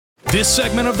This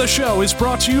segment of the show is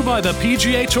brought to you by the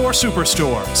PGA Tour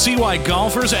Superstore. See why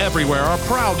golfers everywhere are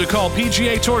proud to call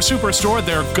PGA Tour Superstore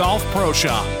their golf pro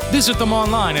shop. Visit them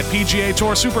online at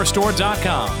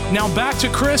PGATourSuperstore.com. Now back to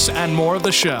Chris and more of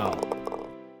the show.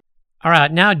 All right,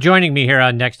 now joining me here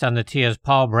on Next on the Tee is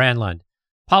Paul Branlund.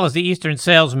 Paul is the Eastern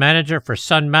Sales Manager for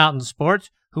Sun Mountain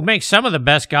Sports, who makes some of the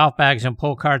best golf bags and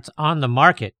pull carts on the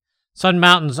market. Sun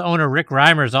Mountain's owner Rick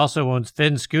Reimers also owns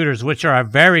Finn scooters, which are a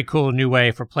very cool new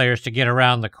way for players to get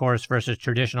around the course versus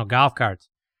traditional golf carts.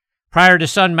 Prior to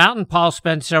Sun Mountain, Paul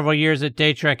spent several years at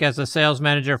Daytrek as a sales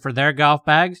manager for their golf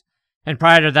bags, and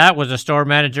prior to that was a store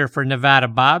manager for Nevada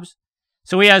Bob's.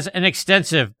 So he has an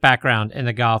extensive background in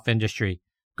the golf industry.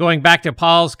 Going back to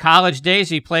Paul's college days,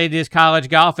 he played his college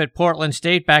golf at Portland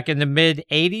State back in the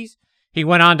mid-'80s. He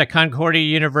went on to Concordia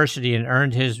University and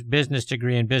earned his business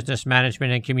degree in business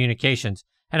management and communications.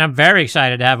 And I'm very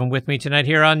excited to have him with me tonight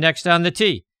here on Next on the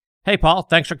Tee. Hey, Paul,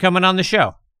 thanks for coming on the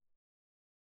show.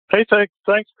 Hey,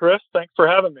 thanks, Chris. Thanks for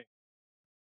having me.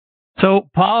 So,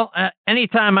 Paul,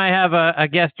 anytime I have a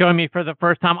guest join me for the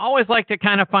first time, I always like to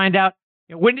kind of find out,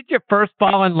 when did you first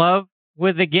fall in love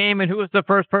with the game, and who was the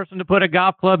first person to put a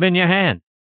golf club in your hand?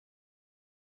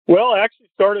 Well, I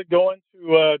actually started going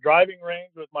to a driving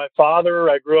range with my father.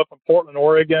 I grew up in Portland,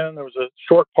 Oregon. There was a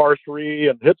short par 3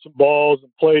 and hit some balls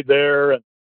and played there. And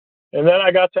then I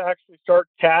got to actually start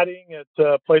caddying at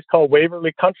a place called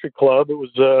Waverly Country Club. It was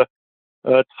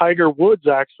Tiger Woods'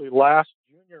 actually last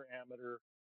junior amateur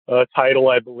title,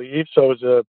 I believe. So it was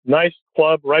a nice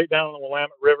club right down on the Willamette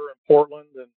River in Portland.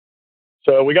 And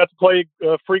so we got to play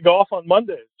free golf on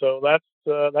Mondays. So that's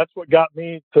what got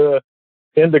me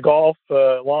into golf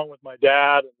along with my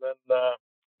dad, and then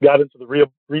got into the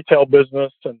retail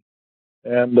business, and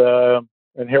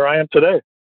here I am today.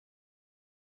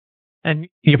 And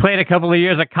you played a couple of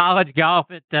years of college golf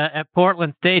at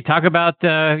Portland State. Talk about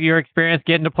your experience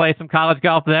getting to play some college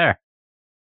golf there.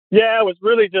 Yeah, it was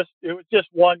just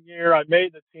 1 year. I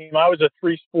made the team. I was a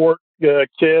 3-sport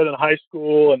kid in high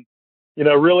school, and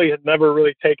really had never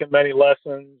really taken many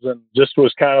lessons, and just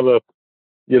was kind of a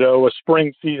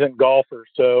spring season golfer.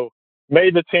 So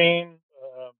made the team,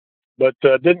 but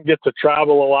didn't get to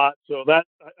travel a lot. So that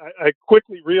I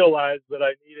quickly realized that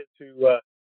I needed to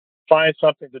find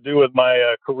something to do with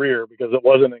my career, because it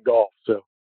wasn't in golf. So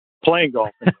playing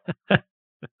golf.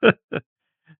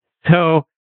 So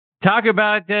talk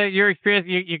about your experience.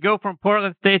 You go from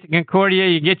Portland State to Concordia,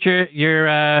 you get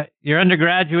your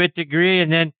undergraduate degree,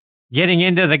 and then getting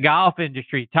into the golf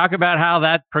industry. Talk about how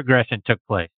that progression took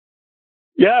place.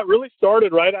 Yeah, it really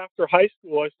started right after high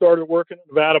school. I started working at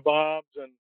Nevada Bob's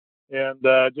and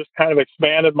just kind of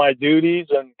expanded my duties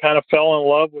and kind of fell in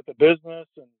love with the business.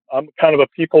 And I'm kind of a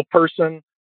people person.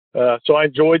 So I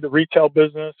enjoyed the retail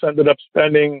business, ended up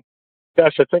spending, I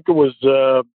think it was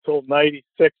till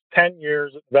 96, 10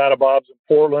 years at Nevada Bob's in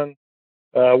Portland.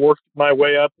 Worked my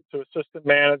way up to assistant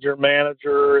manager, and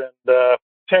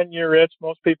 10-year itch.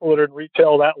 Most people that are in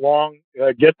retail that long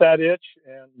get that itch.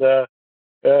 And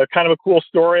kind of a cool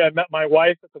story. I met my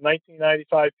wife at the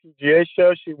 1995 PGA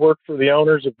show. She worked for the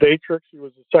owners of Daytrek. She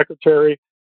was the secretary,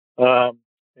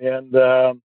 and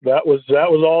that was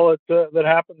all that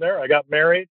happened there. I got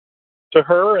married to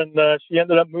her, and she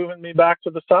ended up moving me back to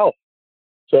the South.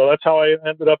 So that's how I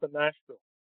ended up in Nashville.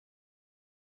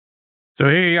 So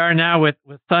here you are now with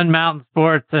Sun Mountain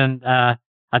Sports, and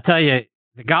I'll tell you,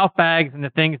 the golf bags and the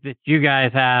things that you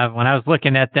guys have, when I was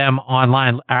looking at them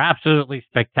online, are absolutely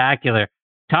spectacular.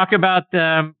 Talk about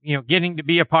getting to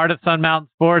be a part of Sun Mountain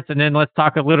Sports, and then let's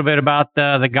talk a little bit about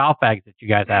the golf bags that you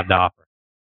guys have to offer.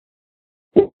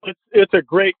 It's a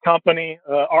great company.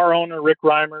 Our owner Rick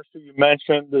Reimers, who you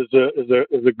mentioned, is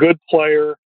a good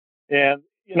player, and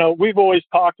we've always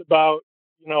talked about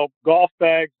golf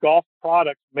bags, golf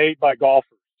products made by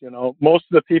golfers. Most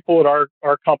of the people at our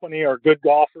company are good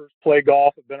golfers, play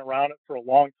golf, have been around it for a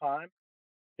long time,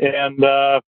 and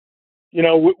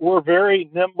we're very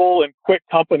nimble and quick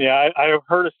company. I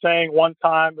heard a saying one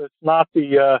time: it's not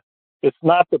the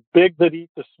big that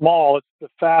eat the small, it's the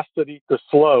fast that eat the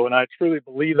slow. And I truly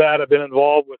believe that. I've been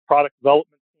involved with product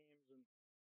development teams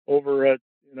over a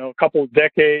couple of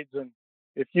decades, and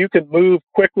if you can move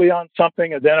quickly on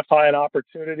something, identify an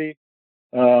opportunity.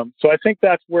 So I think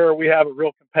that's where we have a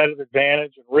real competitive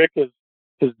advantage. And Rick has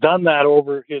done that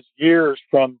over his years,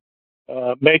 from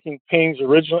making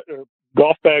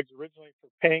golf bags originally for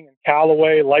Ping and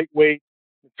Callaway, lightweight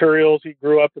materials. He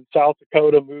grew up in South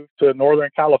Dakota, moved to Northern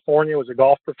California, was a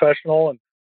golf professional, and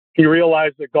he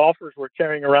realized that golfers were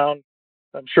carrying around,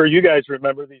 I'm sure you guys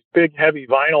remember, these big, heavy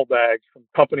vinyl bags from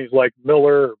companies like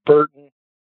Miller or Burton.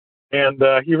 And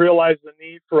he realized the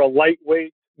need for a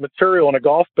lightweight material in a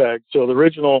golf bag. So the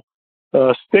original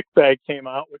stick bag came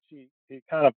out, which he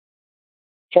kind of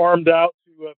farmed out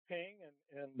to Ping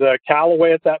and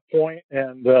Callaway at that point,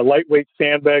 and lightweight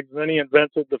sandbags. And then he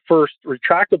invented the first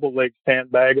retractable leg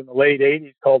sandbag in the late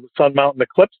 80s called the Sun Mountain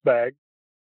Eclipse bag.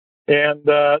 And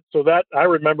so that, I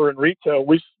remember in retail,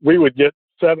 we would get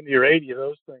 70 or 80 of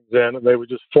those things in, and they would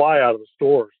just fly out of the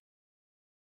stores.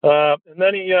 And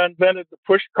then he invented the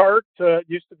push cart. It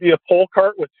used to be a pull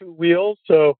cart with two wheels.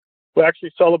 So we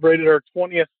actually celebrated our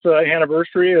 20th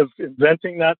anniversary of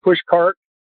inventing that push cart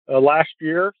last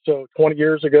year. So 20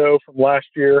 years ago from last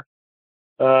year.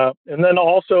 And then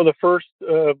also the first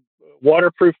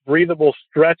waterproof, breathable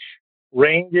stretch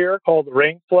rain gear called the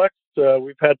Rain Flex.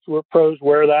 We've had tour pros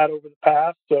wear that over the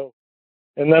past. So,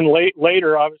 and then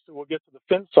later, obviously, we'll get to the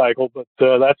fin cycle, but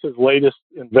that's his latest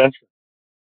invention.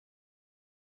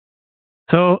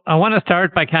 So I want to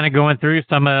start by kind of going through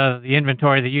some of the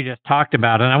inventory that you just talked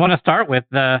about, and I want to start with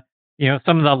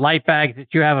some of the light bags that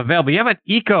you have available. You have an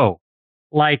eco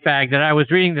light bag that I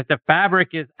was reading that the fabric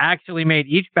is actually made.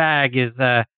 Each bag is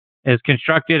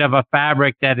constructed of a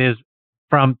fabric that is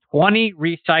from 20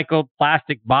 recycled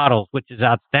plastic bottles, which is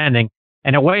outstanding,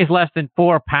 and it weighs less than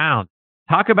 4 pounds.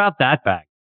 Talk about that bag.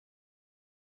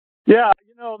 Yeah,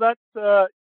 that's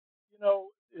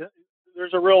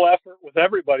there's a real effort with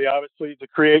everybody, obviously, to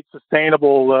create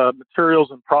sustainable materials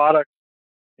and products,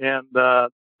 and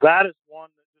that is one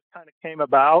that just kind of came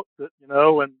about,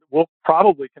 and we'll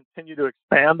probably continue to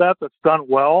expand that. That's done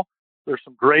well. There's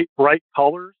some great bright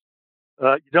colors.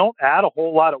 You don't add a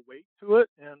whole lot of weight to it,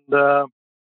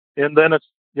 and then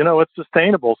it's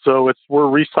sustainable. So we're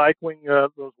recycling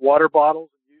those water bottles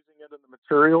and using it in the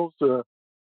materials,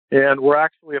 and we're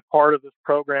actually a part of this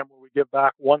program where we give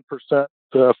back 1%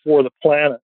 for the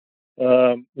planet.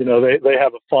 They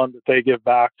have a fund that they give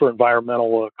back for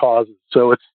environmental causes.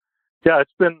 So it's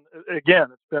been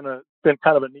kind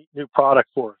of a neat new product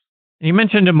for us. You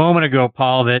mentioned a moment ago,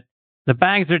 Paul, that the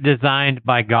bags are designed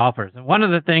by golfers. And one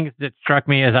of the things that struck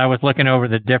me as I was looking over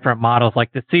the different models,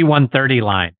 like the C130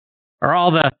 line, are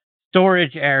all the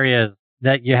storage areas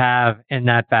that you have in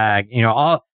that bag.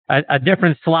 A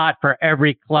different slot for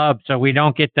every club, so we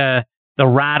don't get the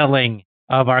rattling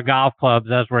of our golf clubs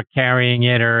as we're carrying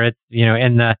it, or it's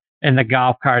in the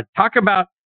golf cart. Talk about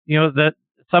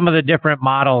some of the different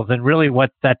models and really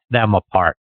what sets them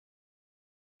apart.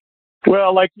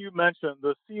 Well, like you mentioned,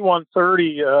 the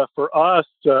C130 for us,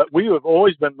 we have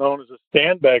always been known as a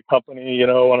sandbag company, in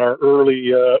our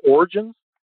early origins.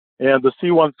 And the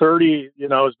C130,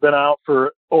 has been out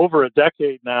for over a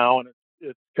decade now, and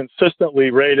it's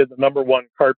consistently rated the number one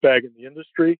cart bag in the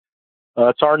industry.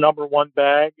 It's our number one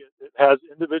bag. It has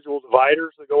individual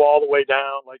dividers that go all the way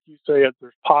down. Like you say,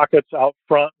 there's pockets out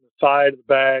front and the side of the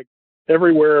bag,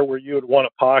 everywhere where you would want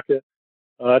a pocket.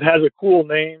 It has a cool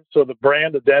name, so the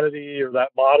brand identity or that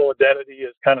model identity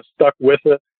is kind of stuck with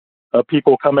it.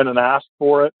 People come in and ask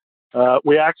for it.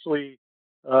 We actually,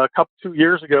 2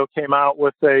 years ago, came out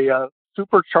with a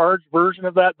supercharged version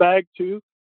of that bag too.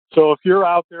 So if you're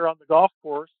out there on the golf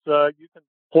course, you can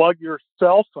plug your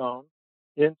cell phone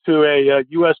into a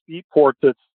USB port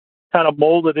that's kind of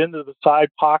molded into the side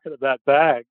pocket of that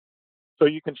bag, so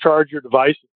you can charge your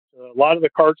devices. A lot of the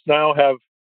carts now have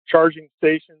charging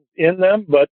stations in them,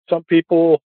 but some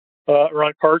people are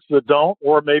on carts that don't,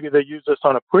 or maybe they use this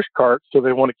on a push cart, so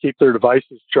they want to keep their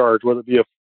devices charged, whether it be a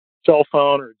cell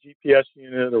phone or a GPS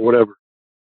unit or whatever.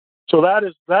 So that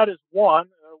is one.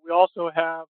 We also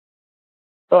have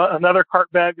another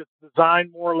cart bag that's designed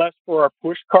more or less for our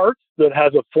push carts, that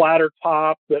has a flatter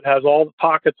top, that has all the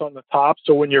pockets on the top.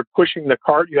 So when you're pushing the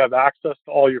cart, you have access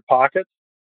to all your pockets.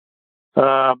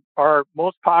 Our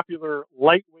most popular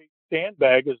lightweight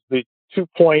sandbag is the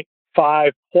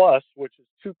 2.5 plus, which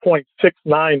is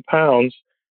 2.69 pounds.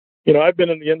 I've been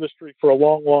in the industry for a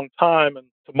long, long time, and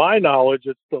to my knowledge,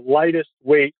 it's the lightest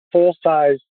weight,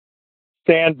 full-size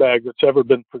sandbag that's ever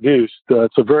been produced.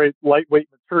 It's a very lightweight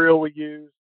material we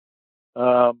use.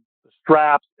 The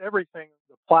straps, everything,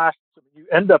 the plastics. You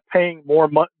end up paying more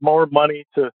money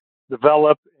to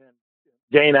develop and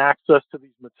gain access to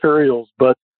these materials.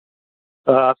 But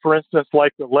for instance,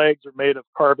 like the legs are made of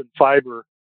carbon fiber,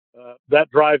 that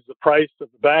drives the price of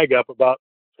the bag up about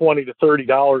 $20 to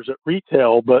 $30 at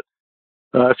retail. But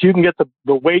if you can get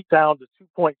the weight down to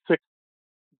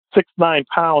 2.69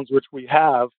 pounds, which we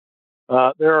have,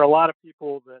 there are a lot of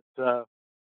people that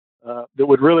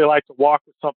would really like to walk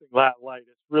with something that light.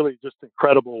 It's really just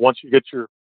incredible once you get your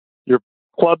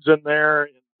clubs in there.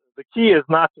 And the key is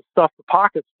not to stuff the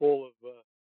pockets full of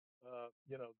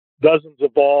dozens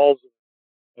of balls,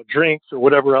 drinks, or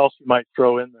whatever else you might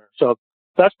throw in there. So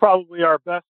that's probably our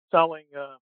best selling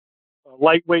a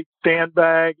lightweight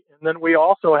sandbag, and then we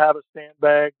also have a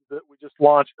sandbag that we just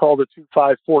launched called the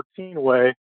 2514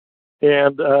 way,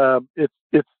 and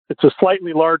it's a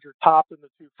slightly larger top than the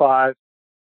 25,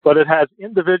 but it has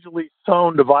individually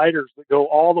sewn dividers that go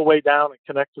all the way down and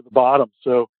connect to the bottom.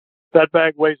 So that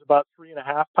bag weighs about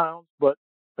 3.5 pounds, but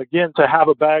again, to have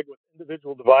a bag with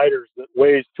individual dividers that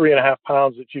weighs 3.5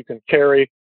 pounds that you can carry,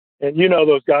 and you know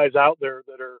those guys out there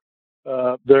that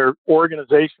are they're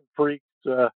organization freaks.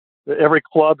 Every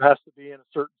club has to be in a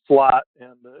certain slot,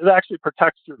 and it actually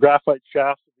protects your graphite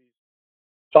shafts of these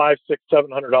 $500, $600,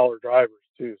 $700 drivers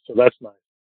too. So that's nice.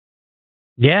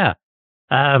 Yeah.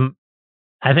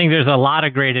 I think there's a lot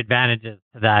of great advantages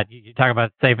to that. You talk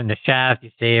about saving the shaft,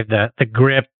 you save the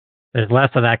grip. There's less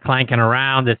of that clanking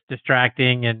around that's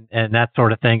distracting and that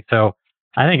sort of thing. So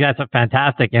I think that's a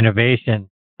fantastic innovation.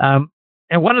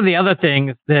 And one of the other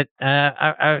things that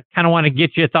I kind of want to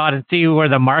get your thought and see where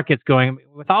the market's going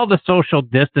with all the social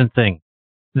distancing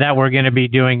that we're going to be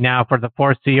doing now for the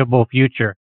foreseeable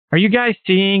future. Are you guys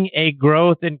seeing a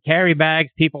growth in carry bags,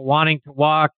 people wanting to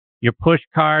walk, your push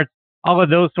carts, all of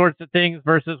those sorts of things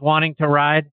versus wanting to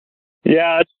ride?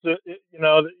 Yeah,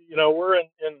 we're in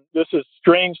this is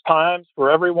strange times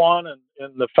for everyone, and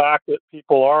the fact that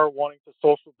people are wanting to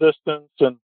social distance.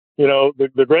 And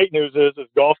the great news is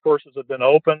golf courses have been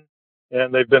open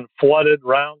and they've been flooded.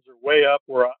 Rounds are way up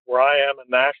where I am in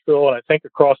Nashville, and I think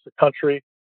across the country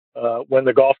when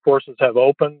the golf courses have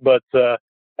opened. But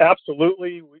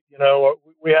absolutely,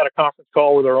 we had a conference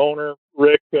call with our owner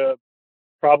Rick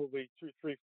probably 2,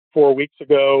 3, 4 weeks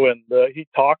ago, and he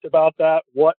talked about that.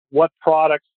 What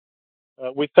products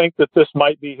we think that this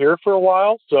might be here for a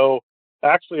while. So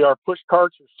actually, our push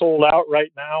carts are sold out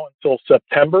right now until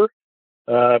September.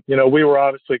 We were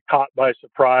obviously caught by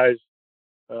surprise,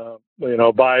 by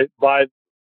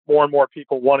more and more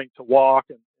people wanting to walk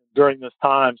and during this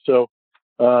time. So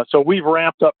we've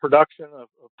ramped up production of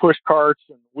push carts,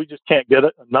 and we just can't get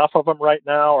enough of them right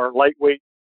now. Our lightweight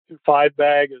 2.5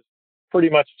 bag is pretty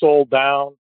much sold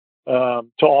down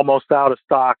to almost out of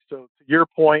stock. So to your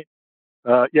point,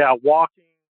 walking,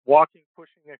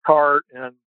 pushing a cart,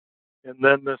 and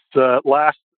then this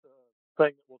last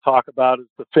thing that we'll talk about is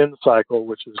the fin cycle,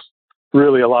 which is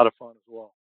really a lot of fun as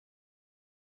well.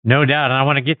 No doubt, and I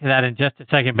want to get to that in just a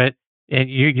second. But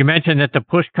you mentioned that the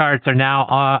push carts are now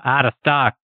out of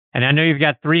stock, and I know you've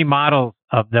got 3 models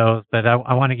of those, but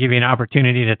I want to give you an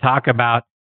opportunity to talk about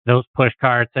those push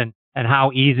carts and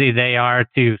how easy they are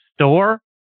to store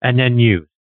and then use.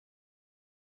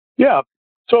 Yeah.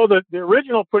 So the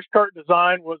original push cart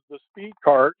design was the speed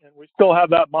cart, and we still have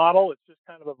that model. It's just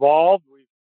kind of evolved. We've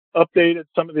updated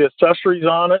some of the accessories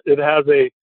on it. It has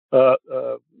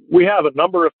we have a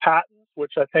number of patents,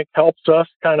 which I think helps us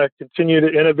kind of continue to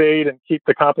innovate and keep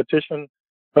the competition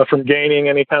from gaining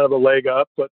any kind of a leg up.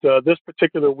 But this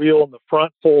particular wheel in the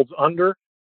front folds under.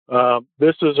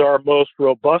 This is our most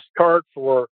robust cart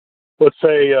for, let's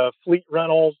say, fleet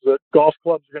rentals that golf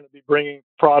clubs are going to be bringing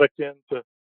product in to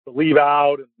leave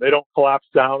out, and they don't collapse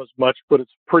down as much, but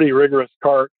it's a pretty rigorous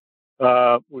cart.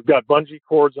 We've got bungee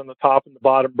cords on the top and the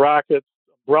bottom brackets,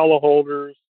 umbrella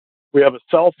holders. We have a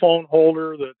cell phone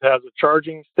holder that has a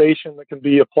charging station that can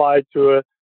be applied to it.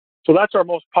 So that's our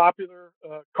most popular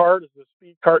cart, is the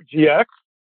Speed Cart GX.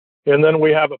 And then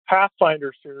we have a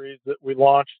Pathfinder series that we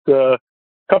launched a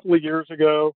couple of years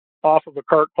ago off of a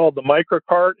cart called the Micro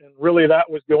Cart, and really that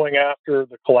was going after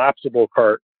the collapsible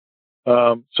cart.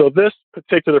 So this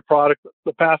particular product,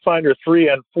 the Pathfinder 3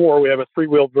 and 4, we have a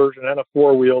 3-wheeled version and a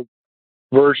 4-wheeled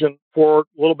version. 4, a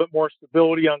little bit more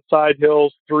stability on side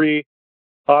hills. 3,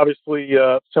 obviously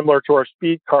similar to our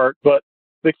speed cart. But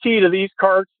the key to these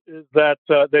carts is that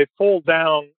they fold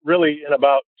down really in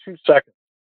about 2 seconds.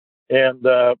 And,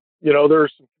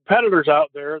 there's some competitors out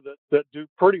there that do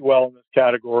pretty well in this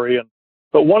category.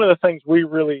 But one of the things we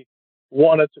really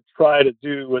wanted to try to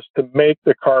do was to make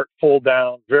the cart fold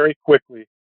down very quickly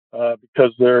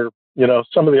because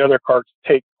some of the other carts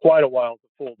take quite a while to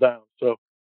fold down. So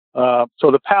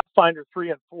the Pathfinder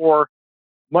 3 and 4,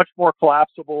 much more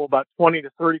collapsible, about 20 to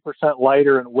 30%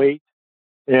 lighter in weight.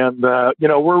 And,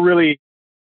 we're really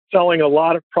selling a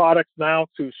lot of products now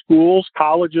to schools,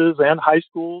 colleges, and high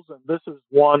schools. And this is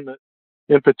one that,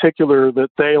 in particular, that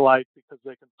they like because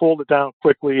they can fold it down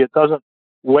quickly. It doesn't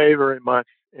weigh very much,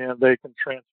 and they can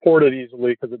transport it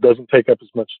easily because it doesn't take up as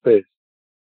much space.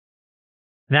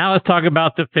 Now let's talk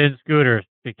about the Fin scooters,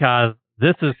 because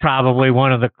this is probably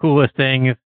one of the coolest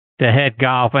things to head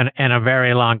golf in a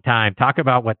very long time. Talk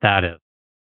about what that is.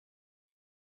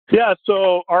 Yeah,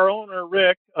 so our owner,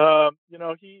 Rick,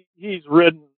 he's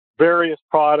ridden various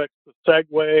products, the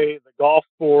Segway, the golf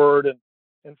board, and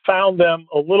and found them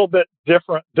a little bit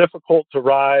difficult to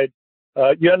ride.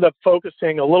 You end up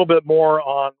focusing a little bit more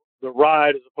on the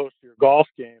ride as opposed to your golf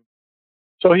game.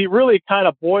 So he really kind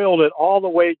of boiled it all the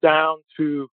way down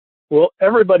to, well,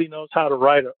 everybody knows how to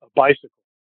ride a bicycle.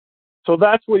 So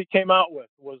that's what he came out with.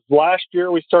 Was last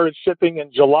year we started shipping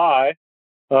in July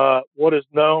what is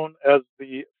known as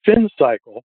the Fin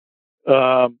Cycle,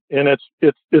 and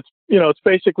it's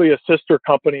basically a sister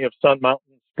company of Sun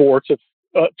Mountain Sports.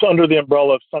 It's under the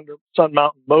umbrella of Sun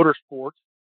Mountain Motorsports,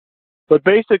 but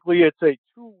basically it's a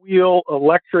two-wheel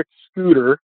electric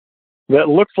scooter that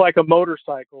looks like a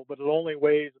motorcycle, but it only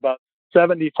weighs about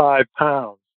 75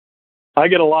 pounds. I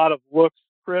get a lot of looks,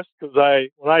 Chris, because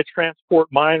when I transport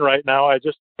mine right now, I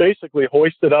just basically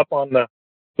hoist it up on the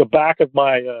back of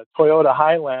my Toyota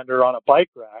Highlander on a bike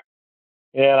rack,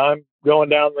 and I'm going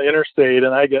down the interstate,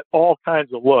 and I get all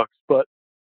kinds of looks. But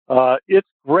it's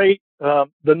great. The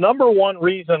number one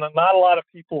reason, and not a lot of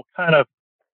people kind of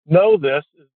know this,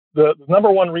 is the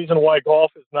number one reason why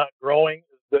golf is not growing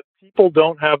is that people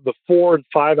don't have the 4 and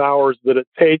 5 hours that it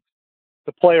takes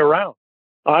to play around.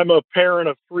 I'm a parent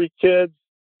of 3 kids.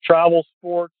 Travel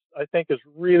sports, I think, has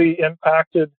really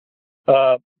impacted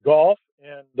golf.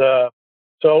 And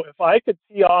so if I could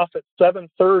tee off at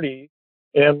 7:30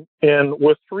 and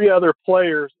with 3 other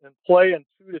players and play in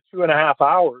 2 to 2.5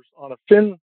 hours on a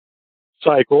Fin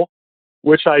cycle,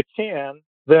 which I can,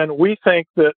 then we think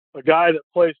that a guy that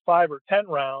plays 5 or 10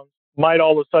 rounds might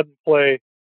all of a sudden play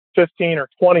 15 or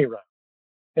 20 rounds.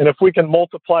 And if we can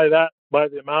multiply that by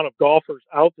the amount of golfers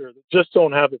out there that just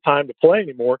don't have the time to play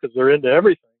anymore because they're into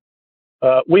everything,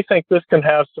 we think this can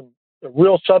have a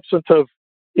real substantive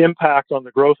impact on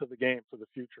the growth of the game for the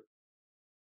future.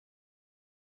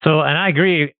 So, and I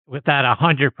agree with that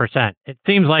 100%. It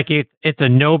seems like it's a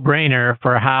no-brainer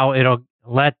for how it'll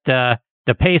let the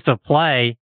pace of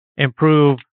play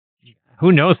improve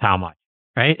who knows how much,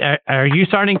 right? Are you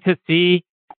starting to see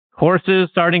courses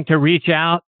starting to reach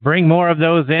out, bring more of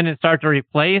those in and start to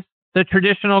replace the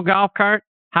traditional golf cart?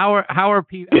 How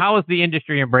is the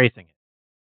industry embracing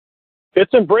it?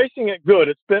 It's embracing it good.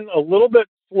 It's been a little bit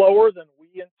slower than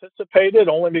we anticipated,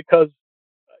 only because,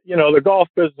 the golf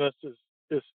business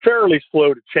is fairly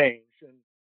slow to change.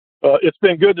 And it's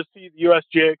been good to see the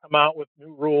USGA come out with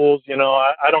new rules.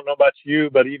 I don't know about you,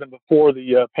 but even before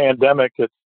the pandemic,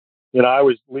 I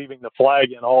was leaving the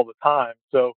flag in all the time.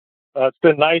 So it's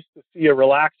been nice to see a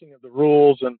relaxing of the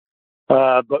rules. And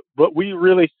but we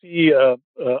really see,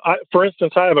 for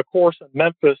instance, I have a course in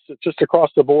Memphis. It's just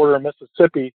across the border in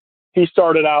Mississippi. He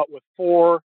started out with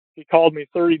 4. He called me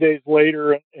 30 days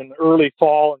later in the early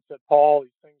fall and said, "Paul,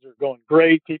 these things are going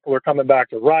great. People are coming back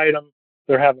to ride them.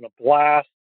 They're having a blast."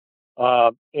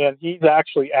 And he's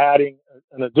actually adding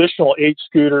an additional 8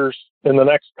 scooters in the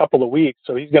next couple of weeks.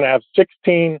 So he's going to have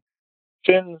 16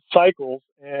 Fin cycles,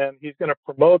 and he's going to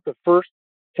promote the first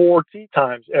 4 tee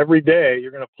times every day.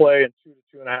 You're going to play in 2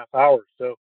 to 2.5 hours.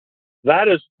 So that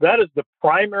is the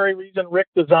primary reason Rick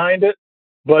designed it.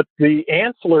 But the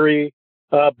ancillary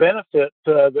benefit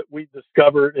that we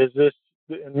discovered is this,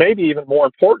 and maybe even more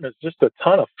important, is just a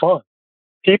ton of fun.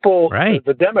 People, right.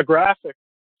 The demographic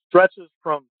stretches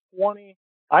from 20.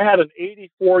 I had an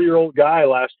 84-year-old guy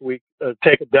last week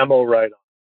take a demo ride on.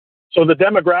 So the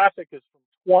demographic is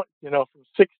from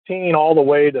 16 all the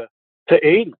way to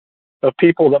 80 of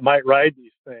people that might ride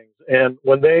these things. And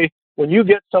when you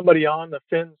get somebody on the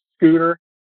Fin scooter,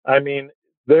 I mean,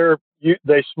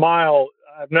 they smile.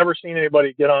 I've never seen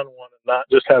anybody get on one and not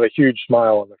just have a huge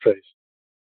smile on their face.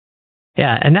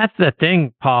 Yeah, and that's the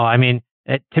thing, Paul. I mean,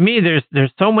 to me,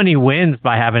 there's so many wins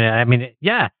by having it. I mean,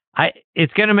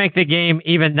 it's going to make the game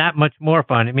even that much more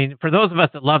fun. I mean, for those of us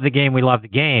that love the game, we love the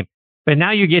game. But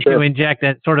now you get to inject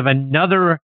that sort of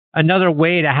another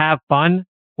way to have fun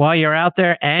while you're out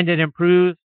there, and it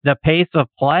improves the pace of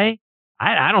play.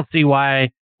 I don't see why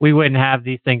we wouldn't have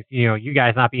these things. You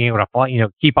guys not being able to fly,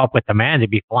 keep up with demand. They'd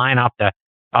be flying off the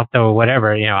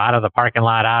whatever, out of the parking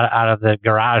lot, out of the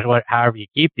garage, however you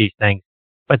keep these things.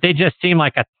 But they just seem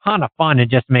like a ton of fun and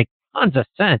just make tons of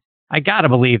sense. I got to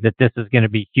believe that this is going to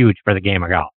be huge for the game of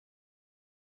golf.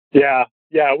 Yeah,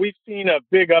 we've seen a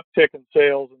big uptick in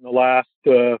sales in the last,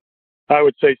 I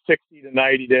would say 60 to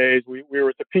 90 days. We were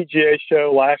at the PGA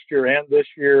show last year and this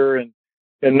year, and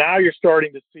now you're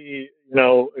starting to see,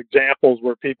 examples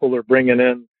where people are bringing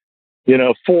in,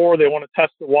 4, they want to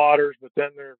test the waters, but then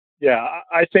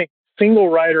I think single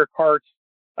rider carts,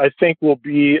 I think will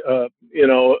be, a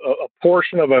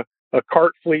portion of a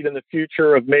cart fleet in the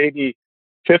future of maybe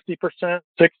 50%,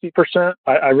 60%.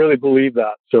 I really believe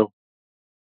that. So.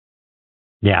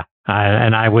 Yeah.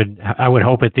 And I would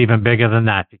hope it's even bigger than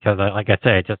that, because like I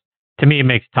say, it just to me, it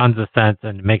makes tons of sense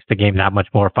and it makes the game that much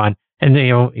more fun. And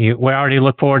we already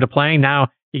look forward to playing. Now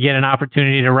you get an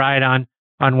opportunity to ride on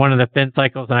one of the fin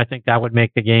cycles, and I think that would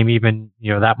make the game even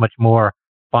that much more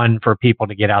fun for people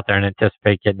to get out there and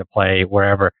anticipate getting to play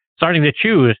wherever. Starting to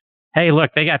choose, hey,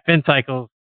 look, they got fin cycles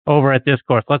over at this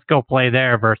course. Let's go play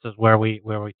there versus where we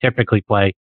typically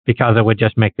play, because it would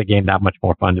just make the game that much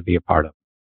more fun to be a part of.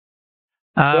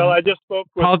 Well, I just spoke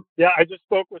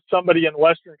with somebody in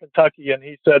Western Kentucky, and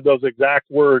he said those exact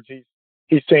words.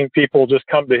 He's seeing people just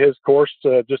come to his course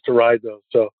just to ride those.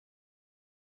 So,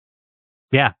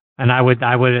 yeah, and I would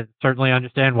certainly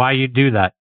understand why you do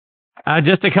that.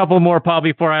 Just a couple more, Paul,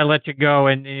 before I let you go.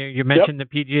 And you mentioned the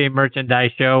PGA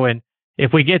Merchandise Show, and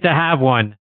if we get to have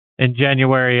one in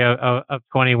January of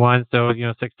 21, so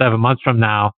 6-7 months from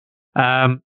now,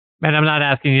 and I'm not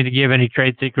asking you to give any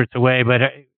trade secrets away, but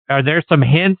are there some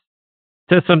hints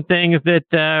to some things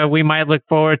that we might look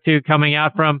forward to coming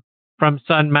out from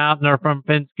Sun Mountain or from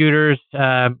Fin Scooters,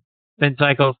 Fin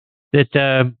Cycles,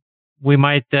 that we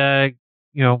might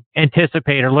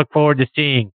anticipate or look forward to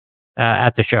seeing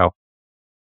at the show?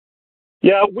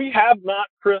 Yeah, we have not,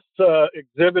 Chris,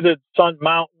 exhibited Sun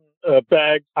Mountain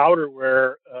bag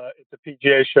outerwear at the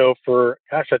PGA show for,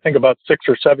 I think about 6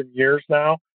 or 7 years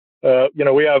now.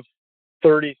 We have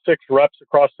 36 reps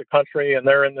across the country, and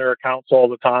they're in their accounts all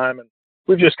the time. And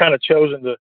we've just kind of chosen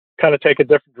to kind of take a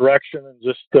different direction and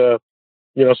just,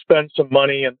 spend some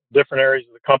money in different areas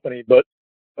of the company. But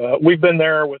we've been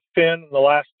there with Finn in the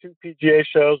last 2 PGA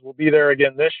shows. We'll be there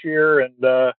again this year, and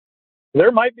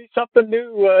there might be something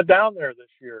new down there this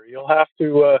year. You'll have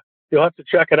to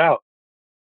check it out.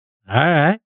 All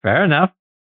right, fair enough.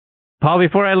 Paul,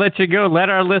 before I let you go, let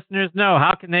our listeners know,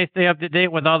 how can they stay up to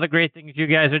date with all the great things you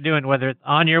guys are doing, whether it's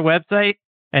on your website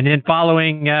and in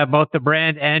following both the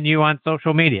brand and you on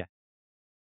social media?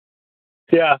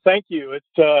 Yeah, thank you.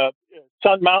 It's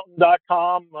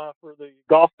sunmountain.com for the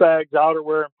golf bags,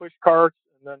 outerwear, and push carts,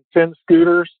 and then Fin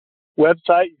Scooters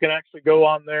website. You can actually go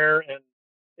on there,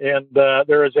 and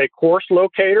there is a course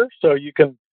locator, so you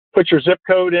can put your zip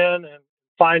code in and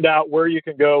find out where you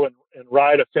can go and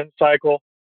ride a fin cycle.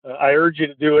 I urge you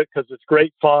to do it because it's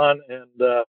great fun, and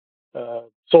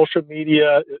social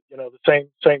media, the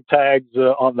same tags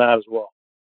on that as well.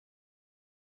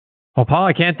 Well, Paul,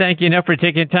 I can't thank you enough for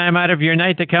taking time out of your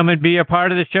night to come and be a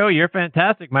part of the show. You're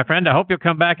fantastic, my friend. I hope you'll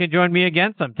come back and join me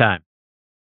again sometime.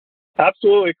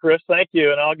 Absolutely, Chris. Thank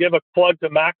you. And I'll give a plug to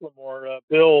Macklemore.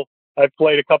 Bill, I've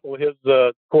played a couple of his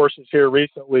courses here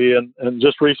recently, and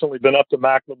just recently been up to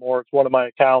Macklemore. It's one of my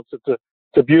accounts. It's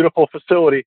a beautiful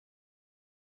facility.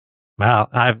 Well,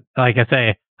 like I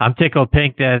say, I'm tickled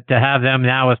pink to have them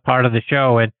now as part of the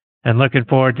show, and looking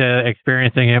forward to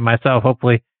experiencing it myself,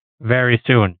 hopefully very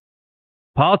soon.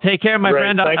 Paul, take care, my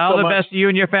friend. Thanks all so the much. best to you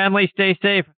and your family. Stay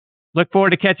safe. Look forward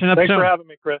to catching up soon. Thanks for having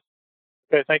me, Chris.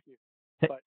 Okay, thank you.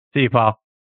 Bye. See you, Paul.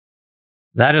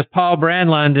 That is Paul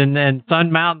Branlund, and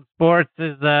Sun Mountain Sports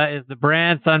is the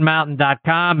brand,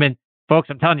 sunmountain.com. And folks,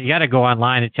 I'm telling you, you got to go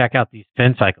online and check out these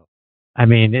fin cycles. I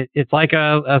mean, it's like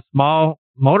a small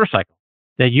motorcycle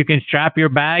that you can strap your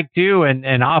bag to,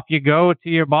 and off you go to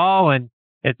your ball. And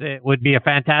it would be a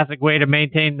fantastic way to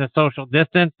maintain the social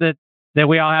distance that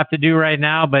we all have to do right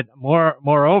now. But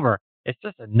moreover, it's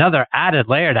just another added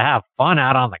layer to have fun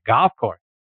out on the golf course.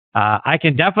 I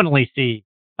can definitely see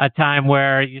a time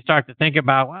where you start to think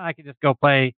about, well, I could just go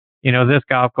play, this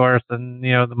golf course and,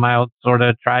 my old sort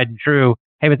of tried and true.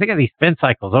 Hey, but think of these fin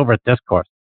cycles over at this course.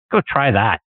 Go try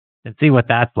that and see what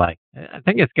that's like. I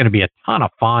think it's going to be a ton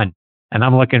of fun. And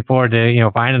I'm looking forward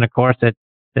to, finding a course that's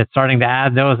starting to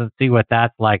add those and see what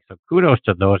that's like. So kudos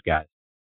to those guys.